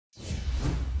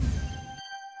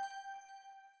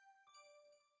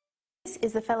This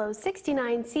is the Fellow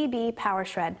 69Cb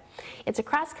Powershred. It's a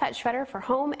cross-cut shredder for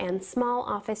home and small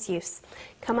office use.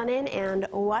 Come on in and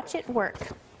watch it work.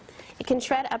 It can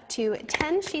shred up to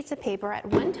 10 sheets of paper at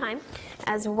one time,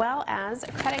 as well as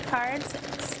credit cards,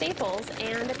 staples,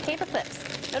 and paper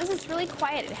clips. Notice it's really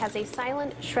quiet. It has a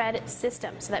silent shred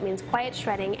system, so that means quiet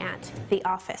shredding at the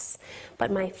office. But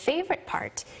my favorite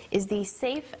part is the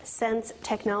Safe Sense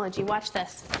technology. Watch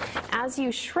this. As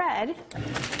you shred,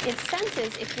 it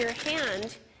senses if your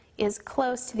hand is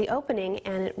close to the opening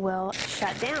and it will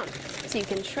shut down. So you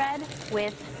can shred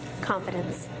with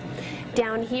confidence.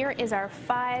 Down here is our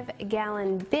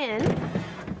 5-gallon bin,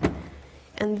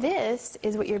 and this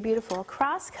is what your beautiful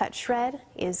cross-cut shred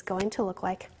is going to look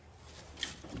like.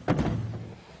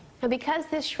 Now, because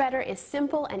this shredder is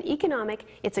simple and economic,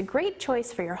 it's a great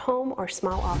choice for your home or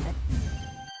small office.